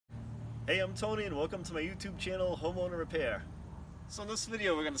Hey, I'm Tony and welcome to my YouTube channel, Homeowner Repair. So in this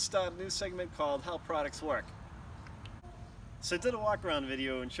video we're going to start a new segment called How Products Work. So I did a walk around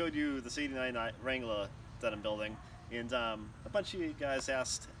video and showed you this 89 Wrangler that I'm building, and a bunch of you guys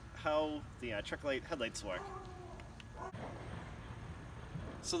asked how the Truck-Lite headlights work.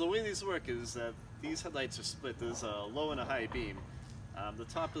 So the way these work is that these headlights are split. There's a low and a high beam. The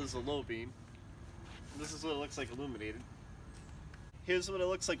top is a low beam. This is what it looks like illuminated. Here's what it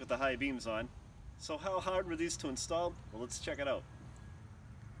looks like with the high beams on. So how hard were these to install? Well, let's check it out.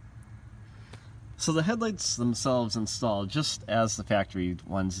 So the headlights themselves installed just as the factory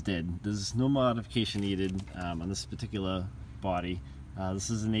ones did. There's no modification needed on this particular body.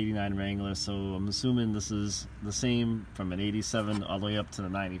 This is an 89 Wrangler, so I'm assuming this is the same from an 87 all the way up to the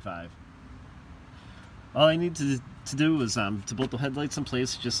 95. All I need to do is to bolt the headlights in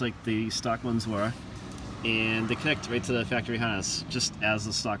place just like the stock ones were, and they connect right to the factory harness just as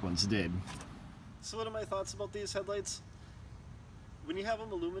the stock ones did. So what are my thoughts about these headlights? When you have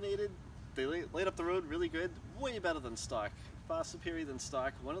them illuminated, they light up the road really good, way better than stock, far superior than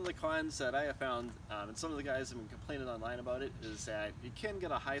stock. One of the cons that I have found, and some of the guys have been complaining online about it, is that you can get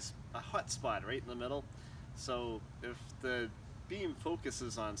a hot spot right in the middle. So if the beam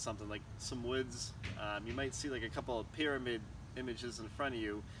focuses on something like some woods, you might see like a couple of pyramid images in front of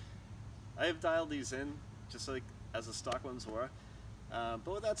you. I have dialed these in just like as the stock ones were, but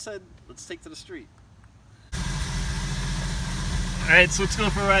with that said, let's take to the street. Alright, so let's go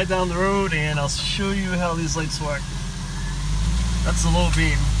for a ride down the road and I'll show you how these lights work. That's the low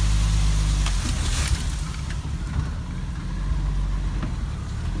beam.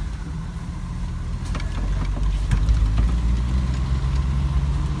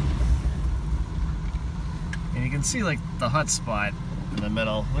 And you can see like the hot spot in the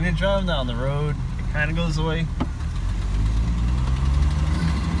middle. When you're driving down the road, it kind of goes away.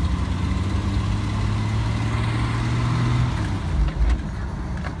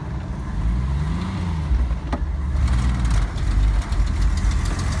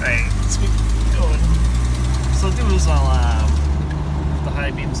 Alright, let's keep going. So I'll do is I'll put the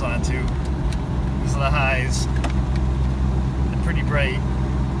high beams on too. These are the highs. They're pretty bright,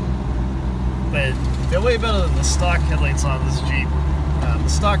 but they're way better than the stock headlights on this Jeep. The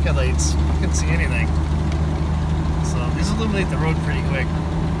stock headlights, you can't see anything. So these illuminate the road pretty quick.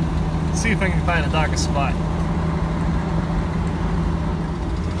 Let's see if I can find a darker spot.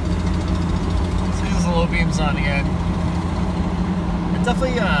 So these are the low beams on again. It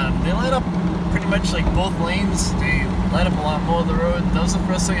definitely, they light up pretty much like both lanes. They light up a lot more of the road. That was the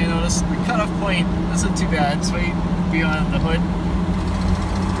first thing I noticed. The cutoff point isn't too bad. It's right beyond the hood.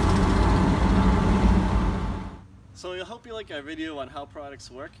 So I hope you like our video on how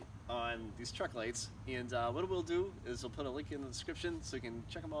products work on these truck lights, and what we'll do is we'll put a link in the description so you can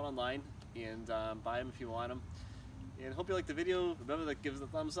check them out online and buy them if you want them. And hope you like the video. Remember to give it a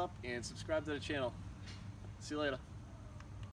thumbs up and subscribe to the channel. See you later.